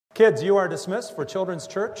Kids, you are dismissed for Children's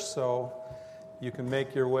Church, so you can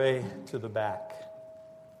make your way to the back.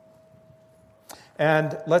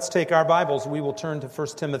 And let's take our Bibles. We will turn to 1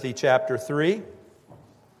 Timothy chapter 3.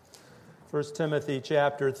 1 Timothy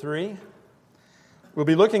chapter 3. We'll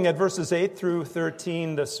be looking at verses 8 through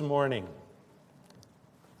 13 this morning.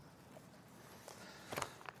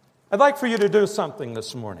 I'd like for you to do something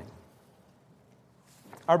this morning.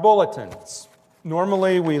 Our bulletins.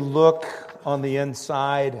 Normally we look on the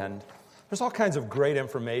inside and there's all kinds of great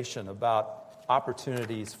information about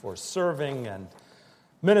opportunities for serving and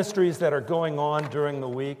ministries that are going on during the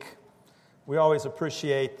week. We always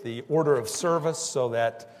appreciate the order of service so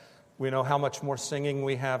that we know how much more singing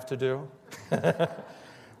we have to do.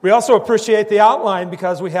 We also appreciate the outline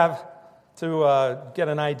because we have to get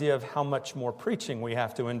an idea of how much more preaching we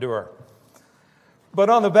have to endure. But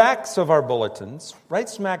on the backs of our bulletins, right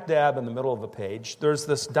smack dab in the middle of the page, there's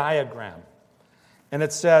this diagram. And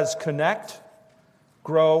it says, connect,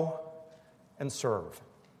 grow, and serve.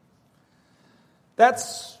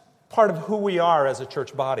 That's part of who we are as a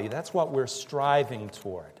church body. That's what we're striving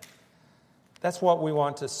toward. That's what we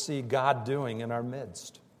want to see God doing in our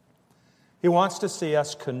midst. He wants to see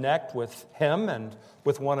us connect with Him and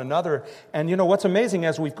with one another. And you know what's amazing,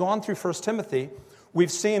 as we've gone through 1 Timothy, we've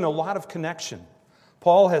seen a lot of connection.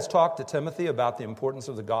 Paul has talked to Timothy about the importance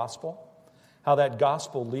of the gospel, how that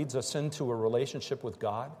gospel leads us into a relationship with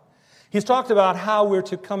God. He's talked about how we're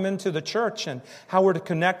to come into the church and how we're to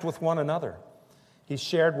connect with one another. He's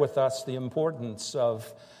shared with us the importance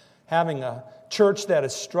of having a church that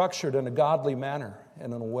is structured in a godly manner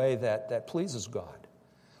and in a way that pleases God.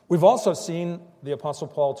 We've also seen the Apostle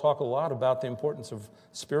Paul talk a lot about the importance of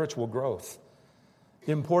spiritual growth,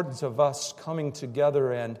 the importance of us coming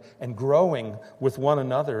together and growing with one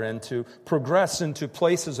another and to progress into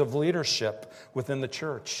places of leadership within the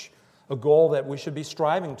church. A goal that we should be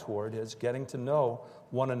striving toward is getting to know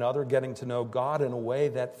one another, getting to know God in a way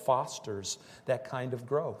that fosters that kind of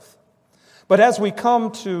growth. But as we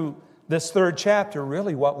come to this third chapter,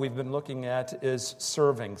 really what we've been looking at is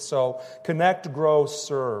serving. So connect, grow,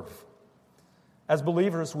 serve. As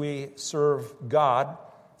believers, we serve God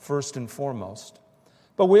first and foremost.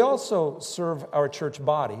 But we also serve our church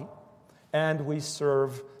body, and we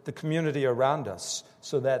serve the community around us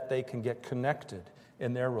so that they can get connected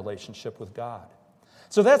in their relationship with God.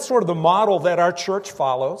 So that's sort of the model that our church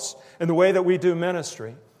follows in the way that we do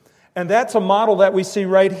ministry. And that's a model that we see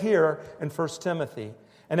right here in 1 Timothy.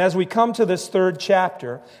 And as we come to this third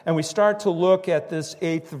chapter and we start to look at this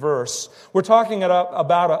 8th verse, we're talking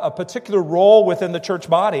about a particular role within the church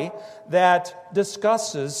body that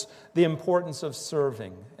discusses the importance of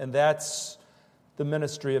serving, and that's the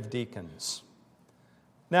ministry of deacons.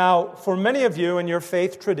 Now, for many of you in your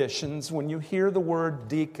faith traditions, when you hear the word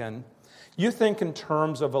deacon, you think in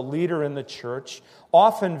terms of a leader in the church,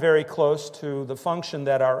 often very close to the function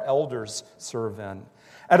that our elders serve in.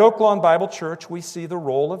 At Oak Lawn Bible Church, we see the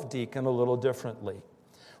role of deacon a little differently.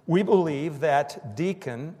 We believe that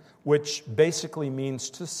deacon, which basically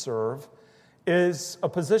means to serve, is a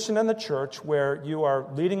position in the church where you are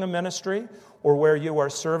leading a ministry or where you are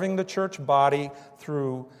serving the church body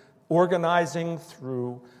through organizing,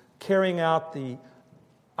 through carrying out the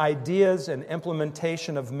ideas and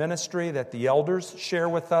implementation of ministry that the elders share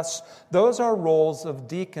with us. Those are roles of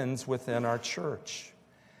deacons within our church.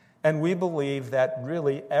 And we believe that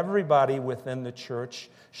really everybody within the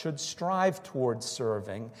church should strive towards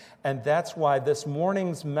serving. And that's why this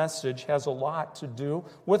morning's message has a lot to do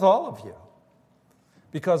with all of you.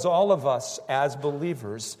 Because all of us as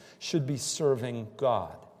believers should be serving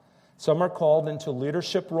God. Some are called into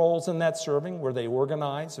leadership roles in that serving, where they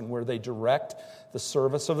organize and where they direct the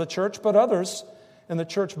service of the church. But others in the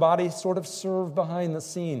church body sort of serve behind the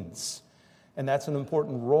scenes. And that's an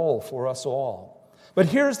important role for us all. But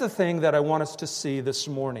here's the thing that I want us to see this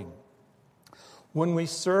morning. When we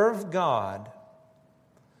serve God,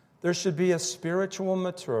 there should be a spiritual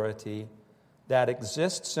maturity that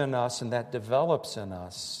exists in us and that develops in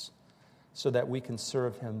us so that we can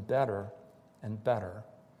serve Him better and better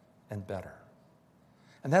and better.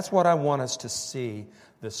 And that's what I want us to see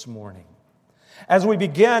this morning. As we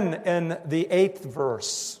begin in the 8th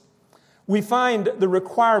verse, we find the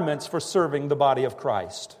requirements for serving the body of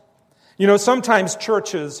Christ. You know, sometimes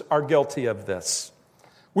churches are guilty of this.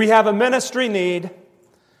 We have a ministry need.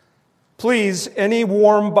 Please, any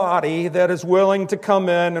warm body that is willing to come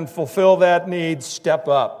in and fulfill that need, step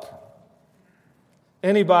up.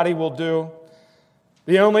 Anybody will do.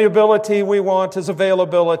 The only ability we want is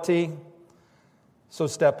availability, so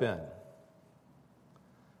step in.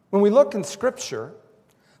 When we look in Scripture,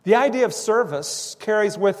 the idea of service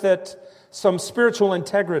carries with it some spiritual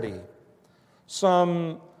integrity,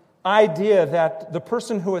 some idea that the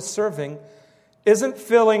person who is serving isn't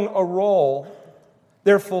filling a role,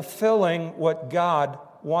 they're fulfilling what God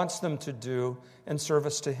wants them to do in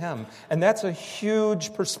service to Him. And that's a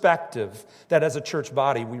huge perspective that as a church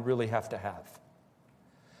body we really have to have.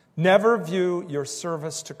 Never view your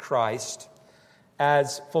service to Christ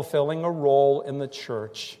as fulfilling a role in the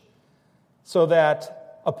church so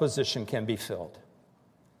that a position can be filled.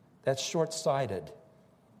 That's short-sighted.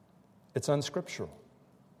 It's unscriptural.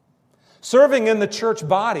 Serving in the church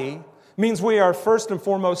body means we are first and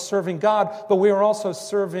foremost serving God, but we are also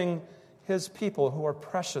serving His people who are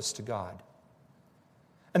precious to God.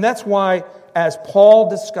 And that's why, as Paul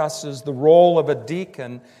discusses the role of a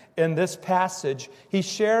deacon in this passage, he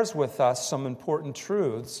shares with us some important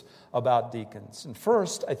truths about deacons. And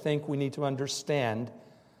first, I think we need to understand,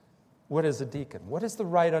 what is a deacon? What is the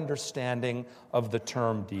right understanding of the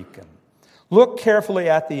term deacon? Look carefully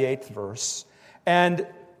at the 8th verse, and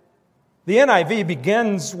the NIV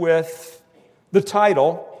begins with the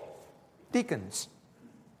title, deacons.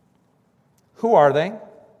 Who are they?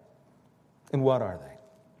 And what are they?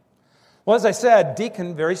 Well, as I said,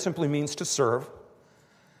 deacon very simply means to serve.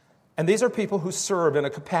 And these are people who serve in a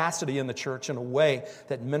capacity in the church in a way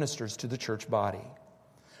that ministers to the church body.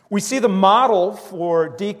 We see the model for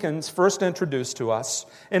deacons first introduced to us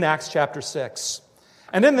in Acts chapter 6.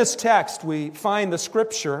 And in this text, we find the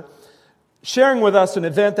scripture sharing with us an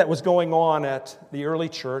event that was going on at the early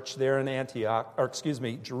church there in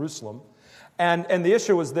Jerusalem. And the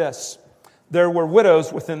issue was this: there were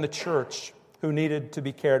widows within the church who needed to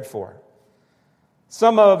be cared for.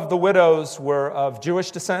 Some of the widows were of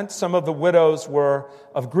Jewish descent, some of the widows were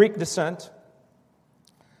of Greek descent.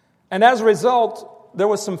 And as a result, there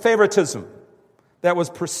was some favoritism that was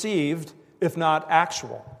perceived, if not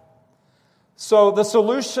actual. So the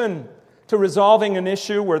solution to resolving an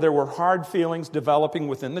issue where there were hard feelings developing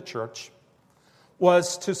within the church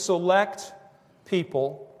was to select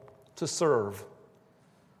people to serve,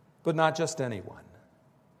 but not just anyone.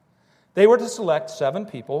 They were to select 7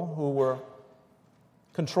 people who were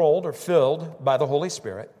controlled or filled by the Holy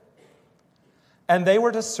Spirit, and they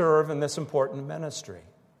were to serve in this important ministry.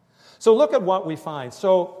 So look at what we find.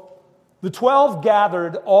 So the 12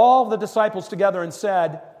 gathered all the disciples together and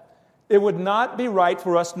said, "It would not be right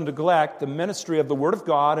for us to neglect the ministry of the Word of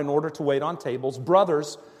God in order to wait on tables.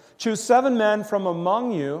 Brothers, choose 7 men from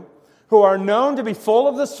among you who are known to be full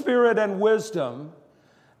of the Spirit and wisdom,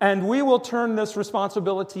 and we will turn this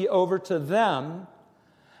responsibility over to them,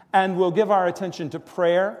 and we'll give our attention to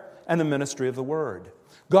prayer and the ministry of the Word."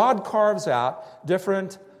 God carves out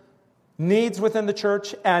different needs within the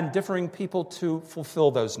church and differing people to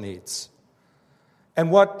fulfill those needs.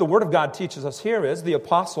 And what the Word of God teaches us here is the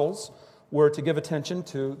apostles were to give attention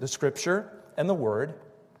to the Scripture and the Word,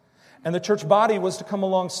 and the church body was to come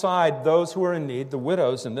alongside those who were in need, the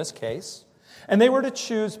widows in this case, and they were to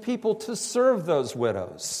choose people to serve those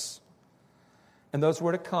widows. And those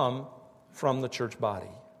were to come from the church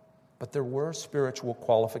body. But there were spiritual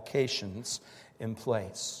qualifications in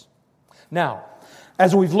place. Now,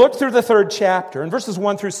 as we've looked through the 3rd chapter, in verses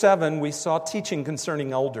 1 through 7, we saw teaching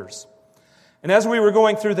concerning elders. And as we were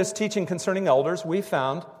going through this teaching concerning elders, we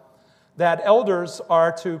found that elders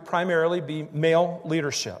are to primarily be male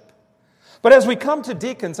leadership. But as we come to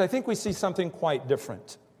deacons, I think we see something quite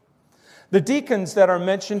different. The deacons that are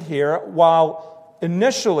mentioned here, while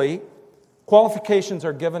initially qualifications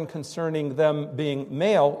are given concerning them being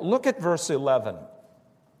male, look at verse 11.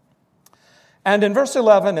 And in verse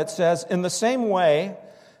 11 it says, "In the same way,"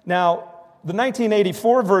 now the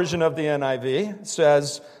 1984 version of the NIV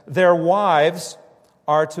says, "Their wives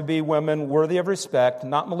are to be women worthy of respect,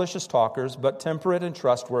 not malicious talkers, but temperate and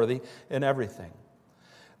trustworthy in everything."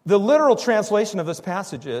 The literal translation of this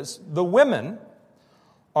passage is, "The women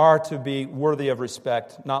are to be worthy of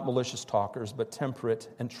respect, not malicious talkers, but temperate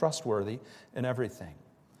and trustworthy in everything."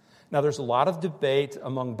 Now, there's a lot of debate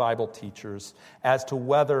among Bible teachers as to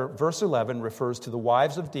whether verse 11 refers to the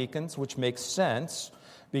wives of deacons, which makes sense,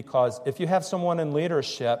 because if you have someone in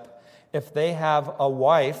leadership, if they have a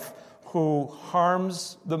wife who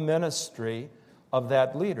harms the ministry of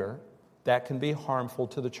that leader, that can be harmful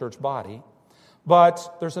to the church body.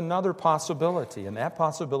 But there's another possibility, and that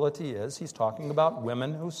possibility is he's talking about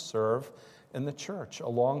women who serve in the church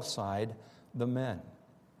alongside the men.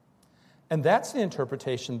 And that's the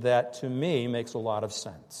interpretation that, to me, makes a lot of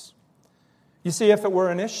sense. You see, if it were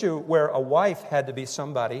an issue where a wife had to be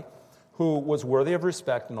somebody who was worthy of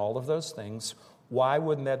respect and all of those things, why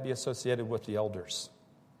wouldn't that be associated with the elders?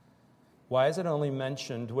 Why is it only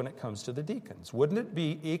mentioned when it comes to the deacons? Wouldn't it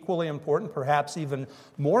be equally important, perhaps even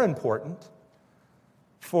more important,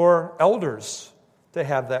 for elders to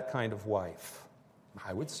have that kind of wife?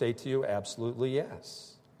 I would say to you, absolutely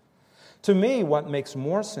yes. To me, what makes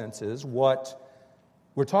more sense is what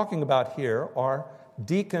we're talking about here are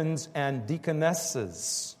deacons and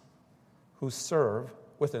deaconesses who serve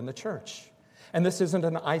within the church. And this isn't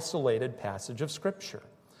an isolated passage of Scripture.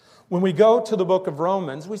 When we go to the book of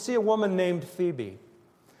Romans, we see a woman named Phoebe.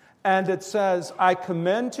 And it says, I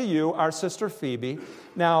commend to you our sister Phoebe.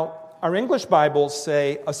 Now, our English Bibles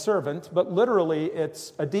say a servant, but literally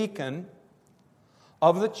it's a deacon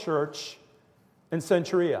of the church in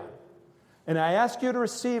Centuria. And I ask you to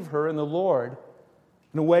receive her in the Lord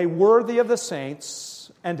in a way worthy of the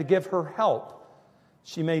saints and to give her help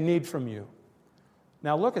she may need from you.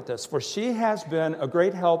 Now look at this, for she has been a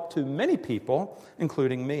great help to many people,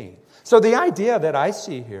 including me. So the idea that I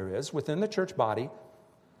see here is, within the church body,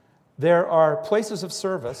 there are places of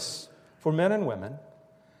service for men and women,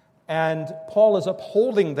 and Paul is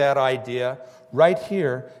upholding that idea right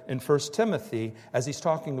here in 1 Timothy as he's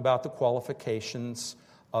talking about the qualifications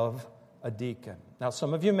of a deacon. Now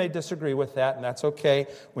some of you may disagree with that, and that's okay.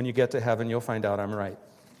 When you get to heaven, you'll find out I'm right.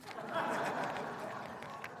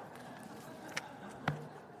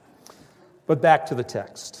 But back to the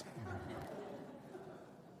text.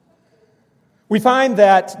 We find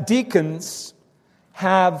that deacons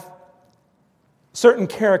have certain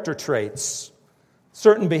character traits,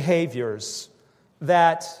 certain behaviors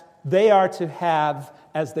that they are to have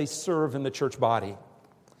as they serve in the church body.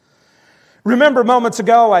 Remember, moments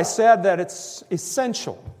ago I said that it's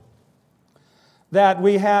essential that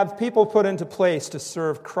we have people put into place to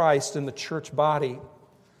serve Christ in the church body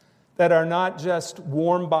that are not just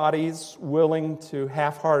warm bodies willing to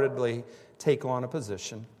half-heartedly take on a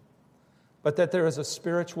position, but that there is a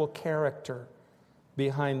spiritual character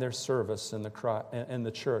behind their service in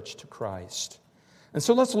the church to Christ. And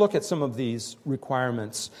so let's look at some of these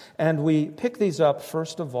requirements. And we pick these up,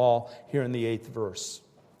 first of all, here in the 8th verse.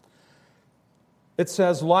 It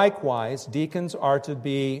says, likewise, deacons are to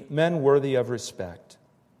be men worthy of respect.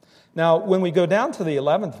 Now, when we go down to the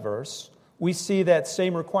 11th verse, we see that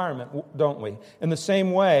same requirement, don't we? In the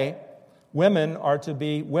same way, women are to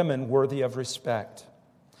be women worthy of respect.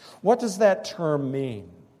 What does that term mean?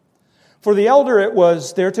 For the elder, it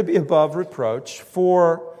was there to be above reproach.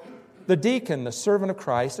 For the deacon, the servant of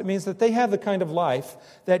Christ, it means that they have the kind of life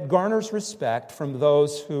that garners respect from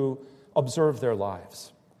those who observe their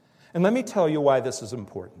lives. And let me tell you why this is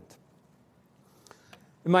important.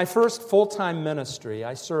 In my first full-time ministry,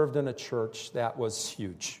 I served in a church that was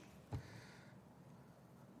huge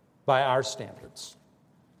by our standards.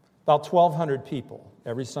 About 1,200 people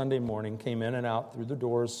every Sunday morning came in and out through the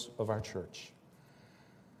doors of our church.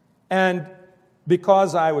 And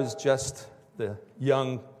because I was just the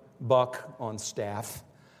young buck on staff,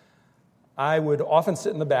 I would often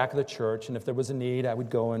sit in the back of the church, and if there was a need, I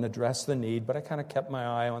would go and address the need, but I kind of kept my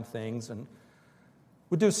eye on things and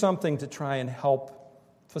would do something to try and help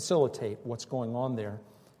facilitate what's going on there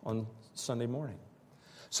on Sunday morning.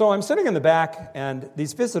 So I'm sitting in the back, and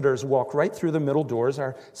these visitors walk right through the middle doors.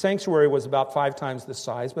 Our sanctuary was about 5 times this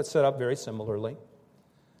size, but set up very similarly.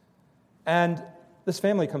 And this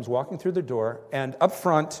family comes walking through the door, and up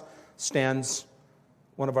front stands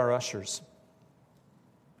one of our ushers.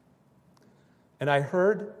 And I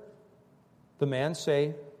heard the man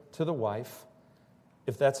say to the wife,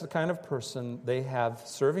 if that's the kind of person they have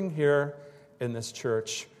serving here in this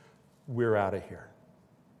church, we're out of here.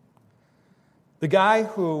 The guy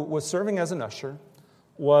who was serving as an usher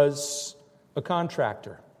was a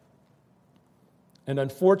contractor. And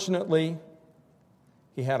unfortunately,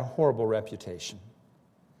 he had a horrible reputation.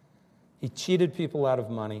 He cheated people out of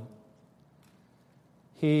money.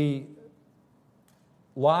 He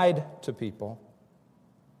lied to people.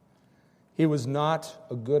 He was not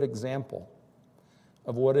a good example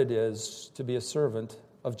of what it is to be a servant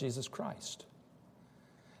of Jesus Christ.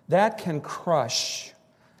 That can crush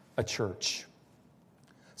a church.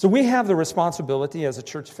 So we have the responsibility as a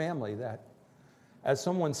church family that as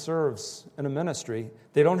someone serves in a ministry,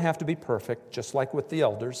 they don't have to be perfect, just like with the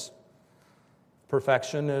elders.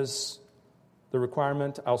 Perfection is the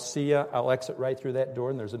requirement. I'll see you, I'll exit right through that door,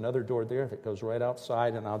 and there's another door there that goes right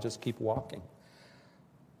outside, and I'll just keep walking.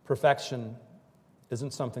 Perfection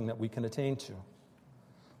isn't something that we can attain to.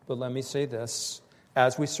 But let me say this,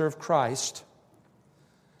 as we serve Christ,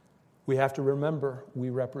 we have to remember we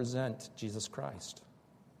represent Jesus Christ.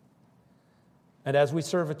 And as we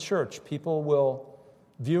serve a church, people will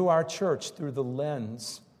view our church through the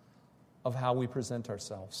lens of how we present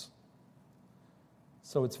ourselves.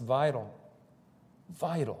 So it's vital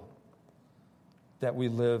Vital that we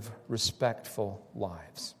live respectful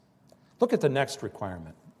lives. Look at the next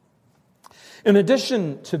requirement. In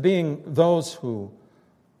addition to being those who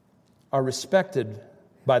are respected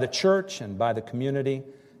by the church and by the community,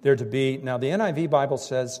 they're to be, now the NIV Bible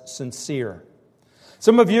says, sincere.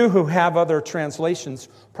 Some of you who have other translations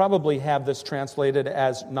probably have this translated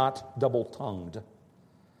as not double-tongued.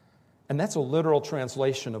 And that's a literal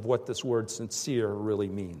translation of what this word sincere really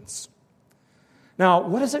means. Now,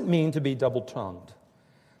 what does it mean to be double-tongued?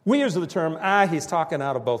 We use the term, he's talking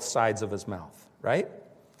out of both sides of his mouth, right?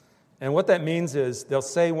 And what that means is they'll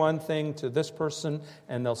say one thing to this person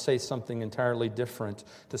and they'll say something entirely different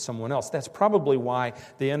to someone else. That's probably why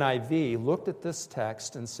the NIV looked at this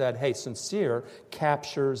text and said, hey, sincere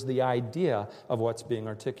captures the idea of what's being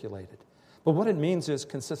articulated. But what it means is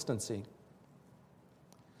consistency.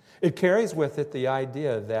 It carries with it the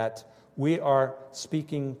idea that we are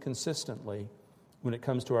speaking consistently when it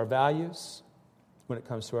comes to our values, when it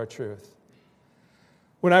comes to our truth.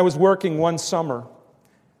 When I was working one summer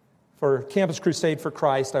for Campus Crusade for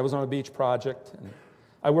Christ, I was on a beach project, and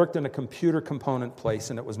I worked in a computer component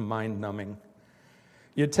place, and it was mind-numbing.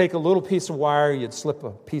 You'd take a little piece of wire, you'd slip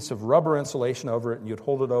a piece of rubber insulation over it, and you'd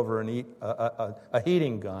hold it over a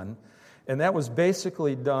heating gun, and that was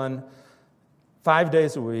basically done 5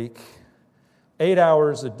 days a week, 8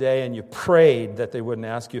 hours a day, and you prayed that they wouldn't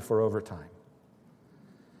ask you for overtime.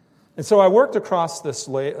 And so I worked across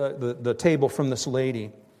the table from this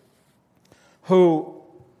lady who,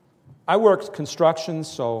 I worked construction,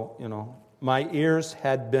 so, my ears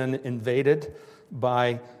had been invaded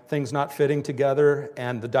by things not fitting together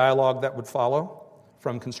and the dialogue that would follow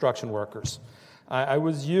from construction workers. I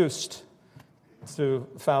was used to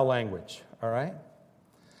foul language, all right?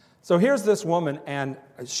 So here's this woman, and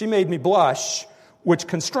she made me blush, which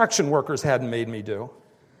construction workers hadn't made me do.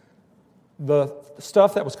 The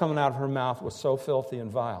stuff that was coming out of her mouth was so filthy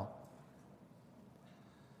and vile.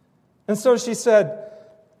 And so she said,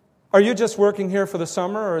 are you just working here for the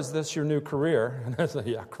summer, or is this your new career? And I said,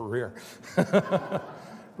 yeah, career.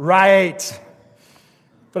 Right.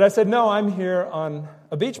 But I said, no, I'm here on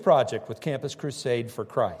a beach project with Campus Crusade for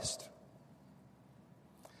Christ.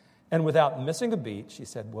 And without missing a beat, she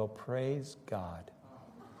said, well, praise God.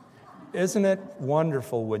 Isn't it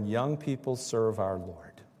wonderful when young people serve our Lord?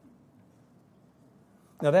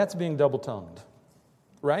 Now that's being double-tongued,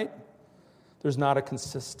 right? There's not a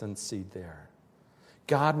consistency there.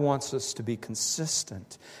 God wants us to be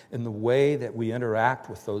consistent in the way that we interact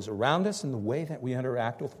with those around us and the way that we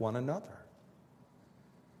interact with one another.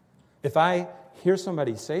 If I hear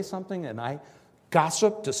somebody say something and I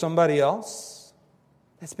gossip to somebody else,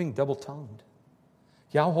 that's being double-tongued.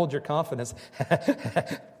 Yeah, I'll hold your confidence.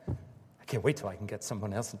 I can't wait till I can get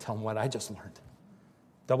someone else and tell them what I just learned.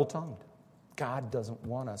 Double-tongued. God doesn't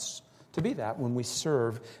want us to be that when we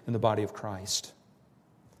serve in the body of Christ.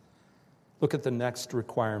 Look at the next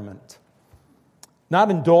requirement.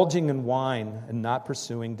 Not indulging in wine and not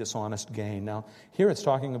pursuing dishonest gain. Now, here it's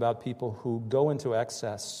talking about people who go into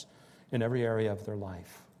excess in every area of their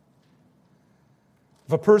life.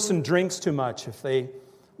 If a person drinks too much, if they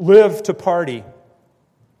live to party,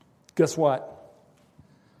 guess what?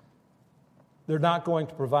 They're not going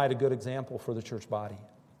to provide a good example for the church body.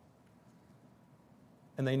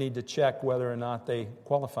 And they need to check whether or not they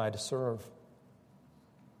qualify to serve.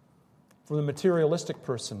 For the materialistic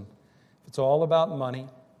person, if it's all about money,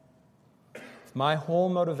 if my whole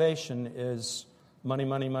motivation is money,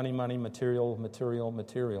 money, money, money, material, material,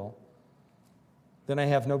 material, then I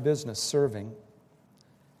have no business serving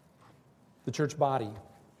the church body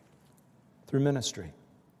through ministry.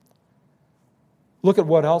 Look at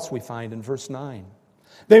what else we find in verse 9.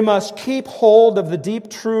 They must keep hold of the deep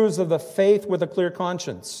truths of the faith with a clear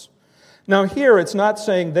conscience. Now here it's not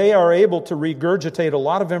saying they are able to regurgitate a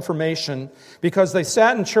lot of information because they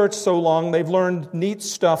sat in church so long they've learned neat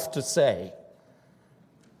stuff to say.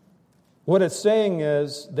 What it's saying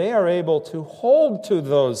is they are able to hold to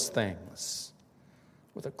those things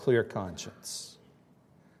with a clear conscience.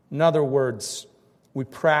 In other words, we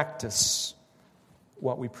practice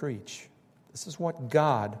what we preach. This is what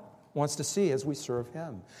God wants to see as we serve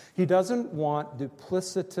Him. He doesn't want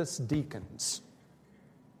duplicitous deacons.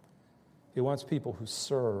 He wants people who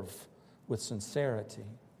serve with sincerity,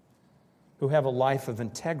 who have a life of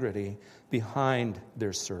integrity behind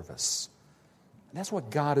their service. And that's what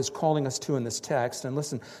God is calling us to in this text. And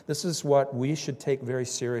listen, this is what we should take very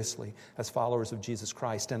seriously as followers of Jesus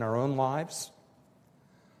Christ in our own lives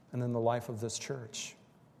and in the life of this church.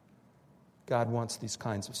 God wants these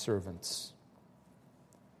kinds of servants.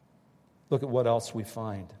 Look at what else we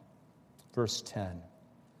find. Verse 10.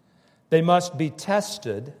 They must be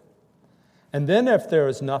tested, and then if there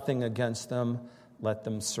is nothing against them, let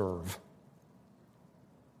them serve.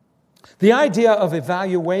 The idea of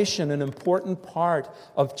evaluation, an important part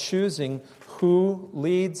of choosing who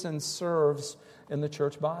leads and serves in the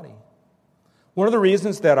church body. One of the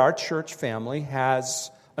reasons that our church family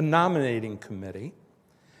has a nominating committee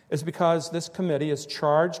is because this committee is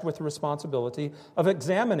charged with the responsibility of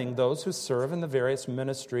examining those who serve in the various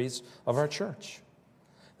ministries of our church.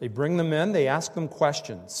 They bring them in, they ask them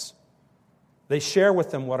questions. They share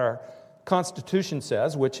with them what our Constitution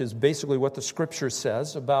says, which is basically what the Scripture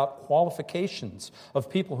says about qualifications of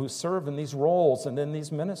people who serve in these roles and in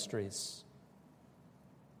these ministries.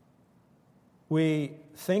 We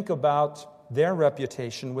think about their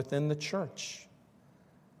reputation within the church.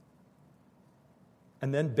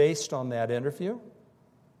 And then based on that interview,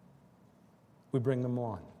 we bring them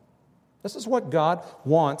on. This is what God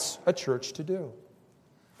wants a church to do.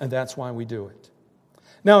 And that's why we do it.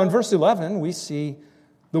 Now in verse 11, we see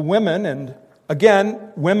the women, and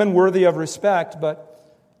again, women worthy of respect,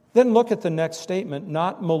 but then look at the next statement,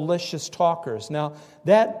 not malicious talkers. Now,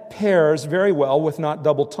 that pairs very well with not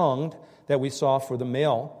double-tongued that we saw for the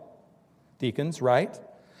male deacons, right?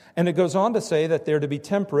 And it goes on to say that they're to be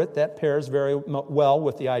temperate. That pairs very well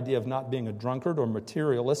with the idea of not being a drunkard or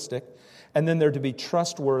materialistic. And then they're to be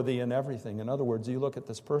trustworthy in everything. In other words, you look at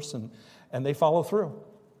this person and they follow through.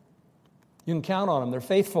 You can count on them. They're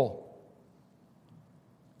faithful.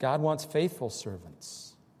 God wants faithful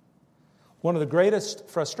servants. One of the greatest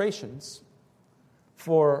frustrations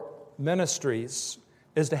for ministries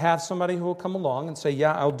is to have somebody who will come along and say,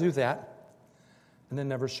 yeah, I'll do that, and then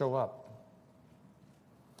never show up.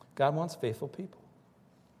 God wants faithful people.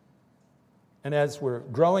 And as we're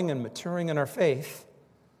growing and maturing in our faith,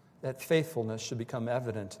 that faithfulness should become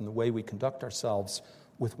evident in the way we conduct ourselves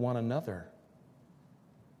with one another,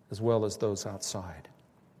 as well as those outside.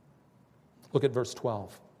 Look at verse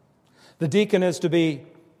 12. The deacon is to be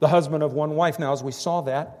the husband of one wife. Now, as we saw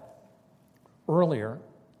that earlier,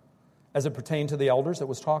 as it pertained to the elders, it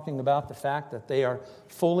was talking about the fact that they are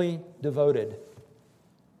fully devoted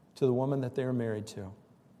to the woman that they are married to.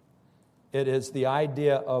 It is the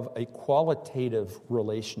idea of a qualitative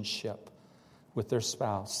relationship with their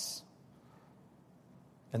spouse.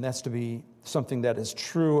 And that's to be something that is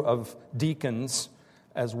true of deacons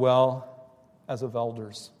as well as of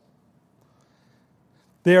elders.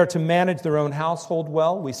 They are to manage their own household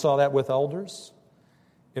well. We saw that with elders.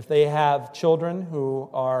 If they have children who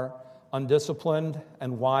are undisciplined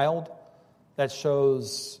and wild, that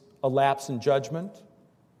shows a lapse in judgment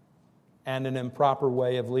and an improper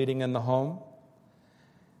way of leading in the home.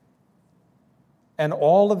 And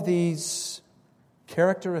all of these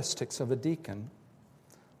characteristics of a deacon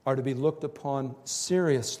are to be looked upon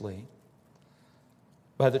seriously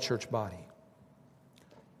by the church body.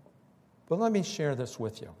 But let me share this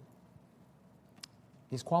with you.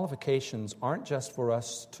 These qualifications aren't just for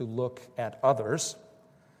us to look at others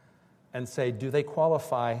and say, do they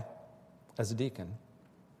qualify as a deacon?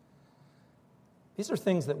 These are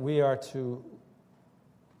things that we are to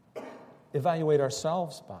evaluate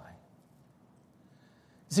ourselves by.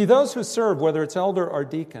 See, those who serve, whether it's elder or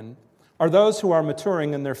deacon, are those who are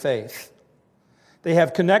maturing in their faith. They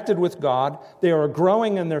have connected with God, they are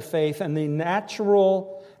growing in their faith, and the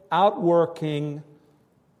natural outworking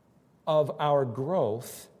of our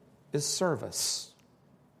growth is service.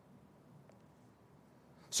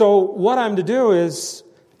 So what I'm to do is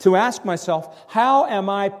to ask myself, how am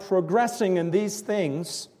I progressing in these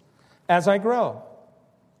things as I grow?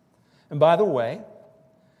 And by the way,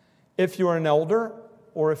 if you're an elder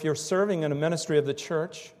or if you're serving in a ministry of the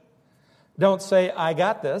church, don't say, I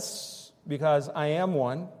got this, because I am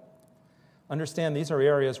one. Understand these are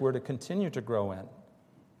areas we're to continue to grow in.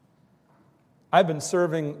 I've been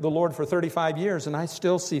serving the Lord for 35 years, and I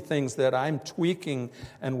still see things that I'm tweaking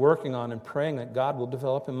and working on and praying that God will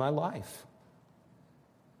develop in my life.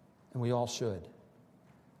 And we all should.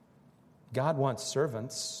 God wants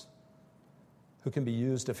servants who can be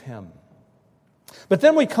used of Him. But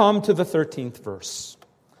then we come to the 13th verse.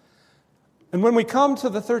 And when we come to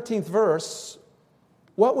the 13th verse,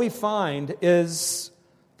 what we find is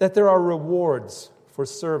that there are rewards for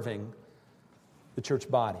serving the church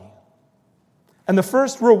body. And the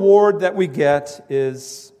first reward that we get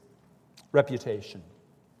is reputation.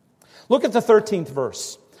 Look at the 13th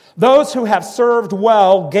verse. Those who have served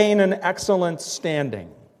well gain an excellent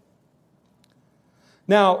standing.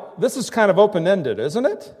 Now, this is kind of open-ended, isn't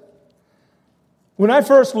it? When I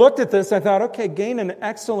first looked at this, I thought, okay, gain an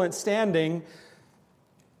excellent standing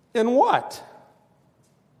in what?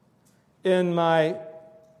 In my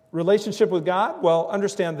Relationship with God? Well,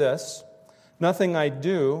 understand this. Nothing I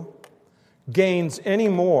do gains any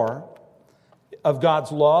more of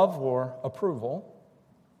God's love or approval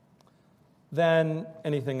than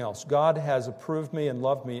anything else. God has approved me and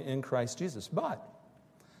loved me in Christ Jesus. But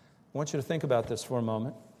I want you to think about this for a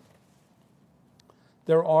moment.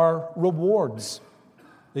 There are rewards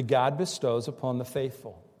that God bestows upon the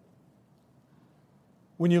faithful.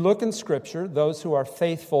 When you look in Scripture, those who are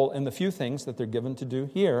faithful in the few things that they're given to do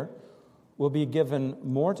here will be given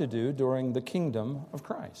more to do during the kingdom of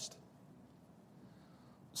Christ.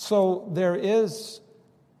 So there is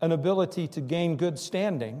an ability to gain good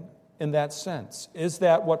standing in that sense. Is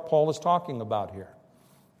that what Paul is talking about here?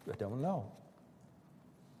 I don't know.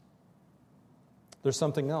 There's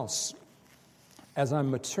something else. As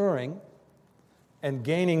I'm maturing and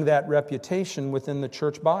gaining that reputation within the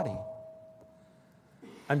church body,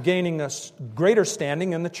 I'm gaining a greater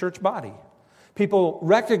standing in the church body. People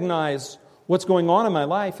recognize what's going on in my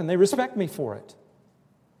life and they respect me for it.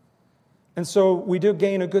 And so we do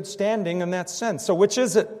gain a good standing in that sense. So which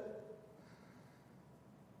is it?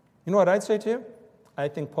 You know what I'd say to you? I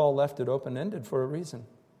think Paul left it open-ended for a reason.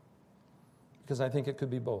 Because I think it could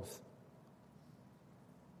be both.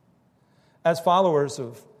 As followers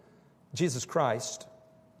of Jesus Christ,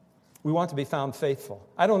 we want to be found faithful.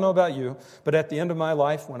 I don't know about you, but at the end of my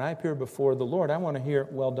life, when I appear before the Lord, I want to hear,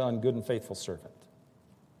 "Well done, good and faithful servant."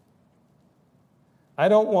 I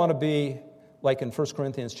don't want to be like in 1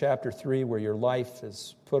 Corinthians chapter 3, where your life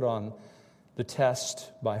is put on the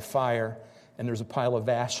test by fire and there's a pile of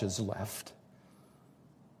ashes left.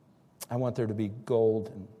 I want there to be gold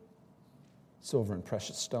and silver and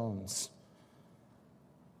precious stones.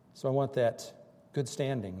 So I want that good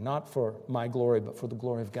standing, not for my glory, but for the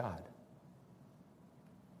glory of God.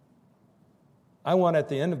 I want at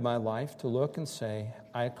the end of my life to look and say,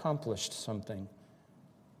 I accomplished something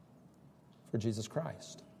for Jesus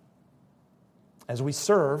Christ. As we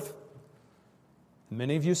serve,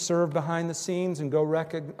 many of you serve behind the scenes and go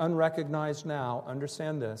unrecognized now.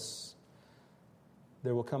 Understand this.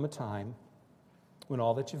 There will come a time when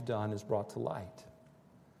all that you've done is brought to light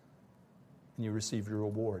and you receive your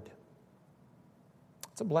reward.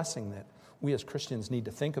 It's a blessing that we as Christians need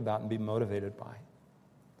to think about and be motivated by.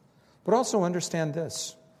 But also understand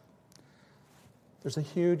this. There's a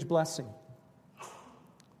huge blessing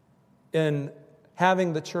in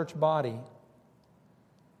having the church body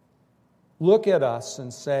look at us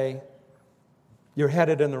and say, you're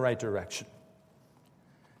headed in the right direction.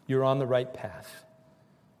 You're on the right path.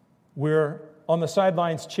 We're on the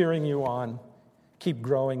sidelines cheering you on. Keep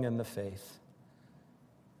growing in the faith.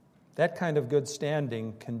 That kind of good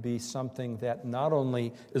standing can be something that not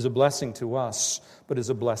only is a blessing to us, but is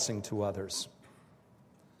a blessing to others.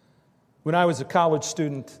 When I was a college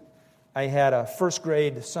student, I had a first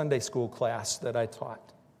grade Sunday school class that I taught.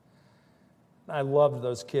 I loved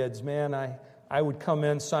those kids, man. I would come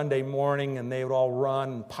in Sunday morning and they would all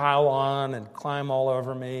run and pile on and climb all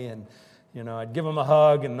over me. And, I'd give them a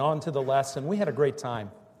hug and on to the lesson. We had a great time.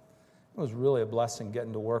 It was really a blessing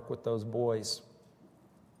getting to work with those boys.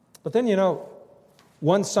 But then,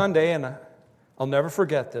 one Sunday, and I'll never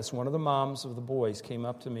forget this, one of the moms of the boys came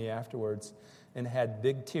up to me afterwards and had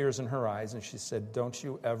big tears in her eyes, and she said, "Don't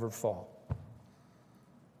you ever fall.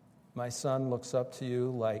 My son looks up to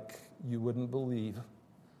you like you wouldn't believe.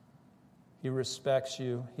 He respects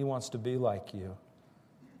you. He wants to be like you.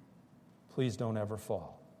 Please don't ever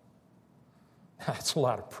fall." That's a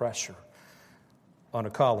lot of pressure on a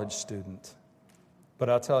college student. But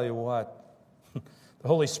I'll tell you what, the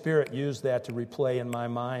Holy Spirit used that to replay in my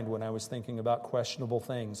mind when I was thinking about questionable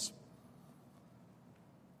things.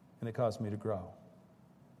 And it caused me to grow.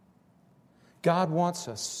 God wants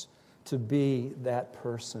us to be that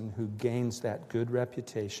person who gains that good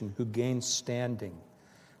reputation, who gains standing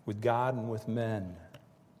with God and with men.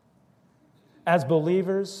 As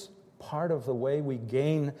believers, part of the way we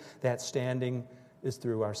gain that standing is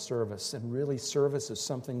through our service. And really, service is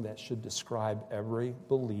something that should describe every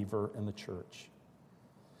believer in the church.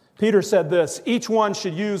 Peter said this, each one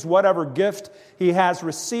should use whatever gift he has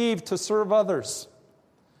received to serve others.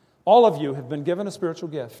 All of you have been given a spiritual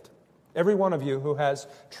gift. Every one of you who has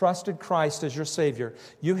trusted Christ as your Savior,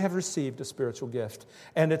 you have received a spiritual gift.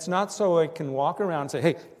 And it's not so I can walk around and say,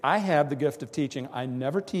 "Hey, I have the gift of teaching. I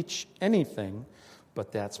never teach anything,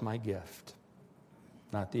 but that's my gift."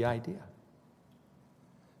 Not the idea.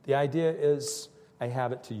 The idea is I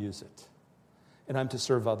have it to use it, and I'm to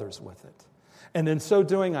serve others with it. And in so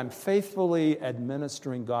doing, I'm faithfully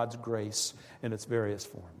administering God's grace in its various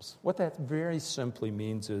forms. What that very simply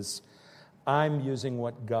means is I'm using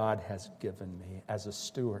what God has given me as a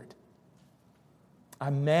steward.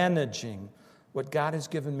 I'm managing what God has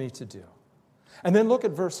given me to do. And then look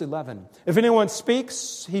at verse 11. If anyone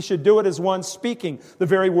speaks, he should do it as one speaking the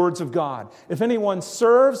very words of God. If anyone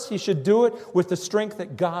serves, he should do it with the strength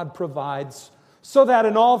that God provides, so that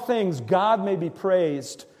in all things God may be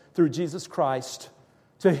praised through Jesus Christ.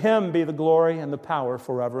 To Him be the glory and the power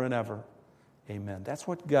forever and ever. Amen. That's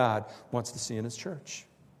what God wants to see in His church.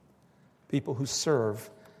 People who serve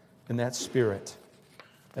in that spirit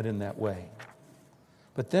and in that way.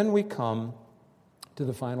 But then we come to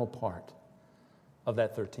the final part of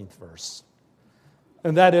that 13th verse.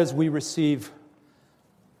 And that is, we receive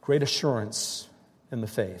great assurance in the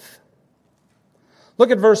faith.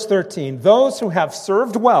 Look at verse 13. Those who have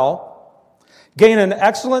served well gain an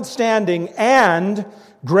excellent standing and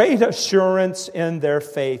great assurance in their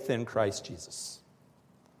faith in Christ Jesus.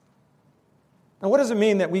 Now, what does it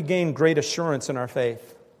mean that we gain great assurance in our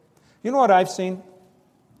faith? You know what I've seen?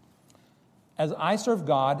 As I serve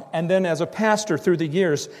God, and then as a pastor through the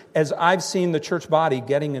years, as I've seen the church body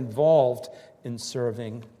getting involved in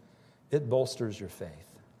serving, it bolsters your faith.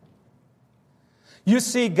 You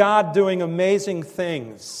see God doing amazing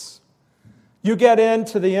things. You get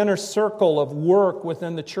into the inner circle of work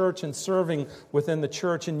within the church and serving within the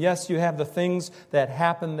church. And yes, you have the things that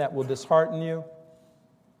happen that will dishearten you.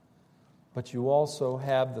 But you also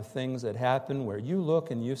have the things that happen where you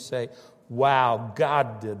look and you say, wow,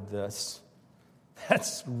 God did this.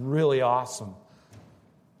 That's really awesome.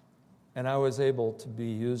 And I was able to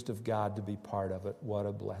be used of God to be part of it. What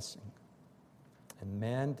a blessing. And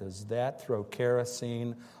man, does that throw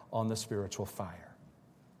kerosene on the spiritual fire.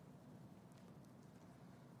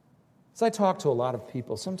 As I talk to a lot of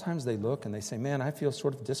people, sometimes they look and they say, man, I feel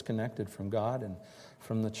sort of disconnected from God and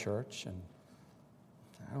from the church. And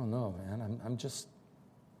I don't know, man. I'm just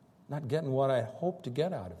not getting what I hope to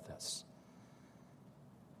get out of this.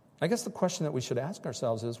 I guess the question that we should ask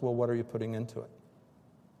ourselves is, well, what are you putting into it?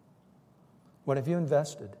 What have you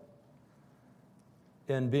invested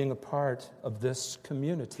in being a part of this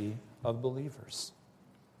community of believers?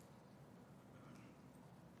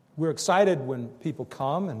 We're excited when people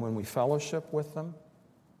come and when we fellowship with them.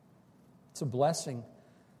 It's a blessing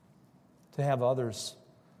to have others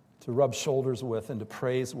to rub shoulders with and to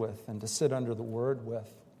praise with and to sit under the Word with.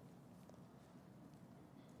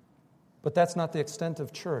 But that's not the extent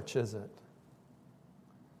of church, is it?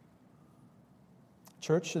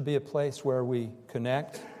 Church should be a place where we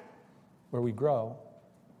connect, where we grow,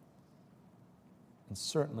 and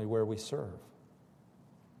certainly where we serve.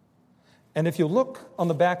 And if you look on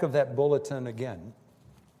the back of that bulletin again,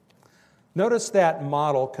 notice that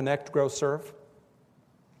model, connect, grow, serve.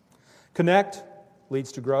 Connect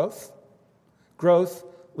leads to growth. Growth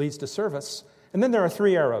leads to service. And then there are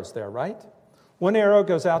 3 arrows there, right? One arrow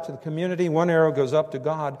goes out to the community, one arrow goes up to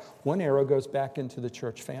God, one arrow goes back into the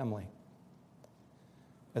church family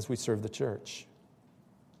as we serve the church.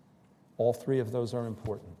 All 3 of those are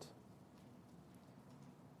important.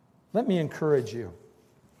 Let me encourage you.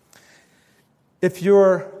 If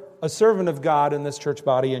you're a servant of God in this church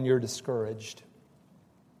body and you're discouraged,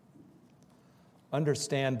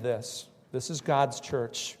 understand this. This is God's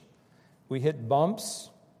church. We hit bumps,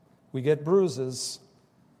 we get bruises,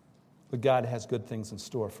 but God has good things in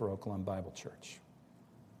store for Oak Lawn Bible Church.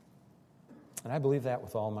 And I believe that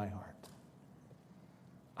with all my heart.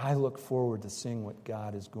 I look forward to seeing what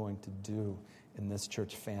God is going to do in this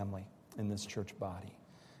church family, in this church body.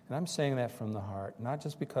 And I'm saying that from the heart, not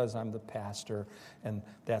just because I'm the pastor and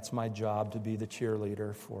that's my job to be the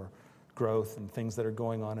cheerleader for growth and things that are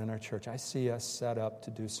going on in our church. I see us set up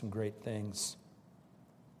to do some great things.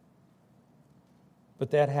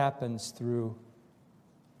 But that happens through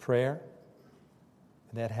prayer,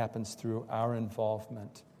 and that happens through our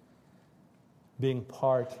involvement, being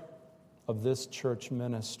part of this church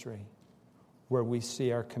ministry where we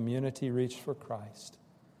see our community reach for Christ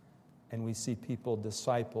and we see people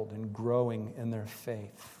discipled and growing in their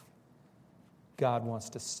faith. God wants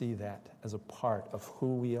to see that as a part of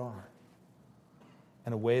who we are.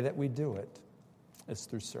 And a way that we do it is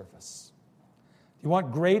through service. You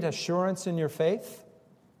want great assurance in your faith?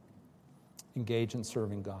 Engage in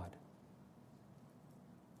serving God.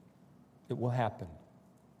 It will happen.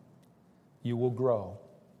 You will grow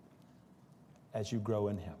as you grow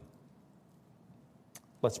in Him.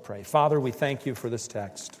 Let's pray. Father, we thank you for this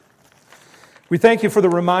text. We thank you for the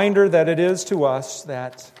reminder that it is to us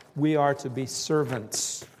that we are to be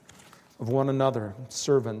servants of one another,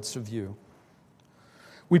 servants of you.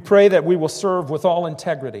 We pray that we will serve with all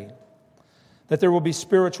integrity, that there will be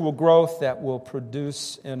spiritual growth that will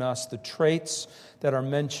produce in us the traits that are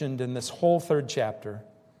mentioned in this whole 3rd chapter.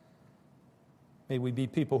 May we be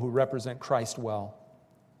people who represent Christ well.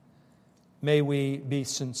 May we be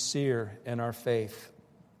sincere in our faith.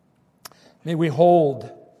 May we hold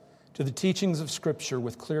to the teachings of Scripture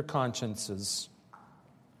with clear consciences.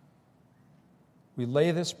 We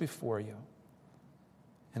lay this before you,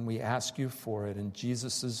 and we ask you for it in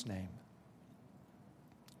Jesus' name.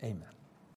 Amen.